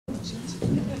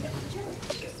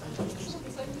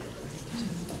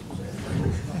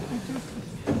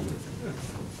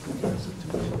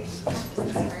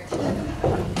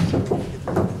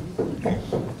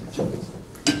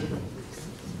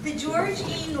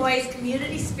Noyes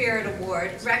Community Spirit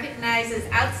Award recognizes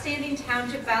outstanding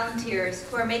township volunteers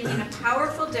who are making a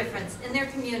powerful difference in their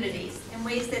communities in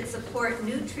ways that support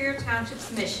New Trier Township's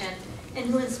mission and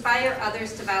who inspire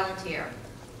others to volunteer.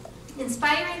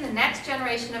 Inspiring the next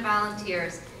generation of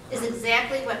volunteers is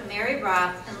exactly what Mary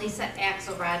Roth and Lisa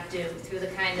Axelrod do through the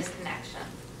Kindness Connection.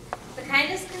 The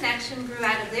Kindness Connection grew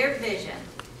out of their vision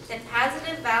that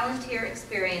positive volunteer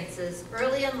experiences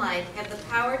early in life have the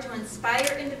power to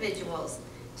inspire individuals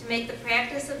to make the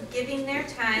practice of giving their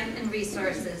time and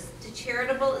resources to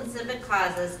charitable and civic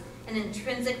causes an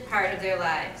intrinsic part of their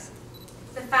lives.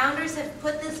 The founders have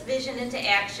put this vision into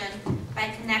action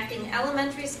by connecting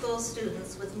elementary school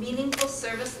students with meaningful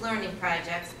service learning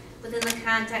projects within the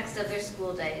context of their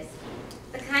school days.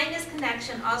 The Kindness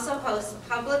Connection also hosts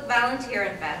public volunteer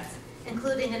events,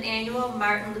 including an annual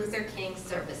Martin Luther King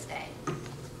Service Day.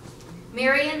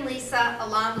 Mary and Lisa,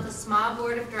 along with a small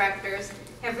board of directors,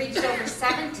 have reached over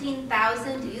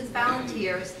 17,000 youth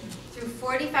volunteers through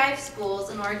 45 schools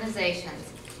and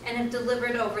organizations and have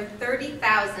delivered over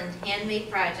 30,000 handmade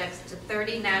projects to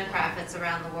 30 nonprofits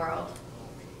around the world.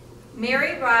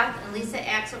 Mary Roth and Lisa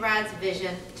Axelrod's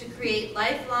vision to create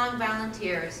lifelong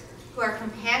volunteers who are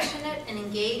compassionate and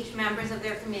engaged members of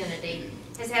their community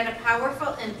has had a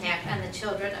powerful impact on the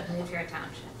children of New Trier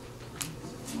Township.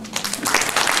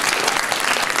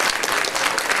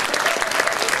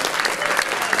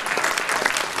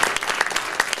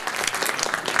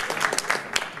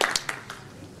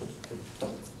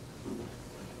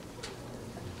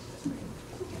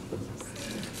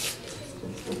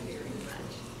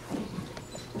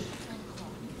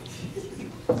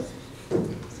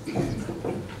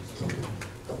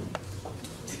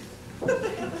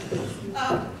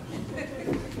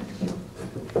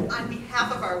 On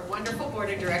behalf of our wonderful board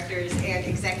of directors and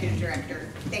executive director,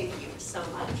 thank you so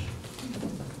much.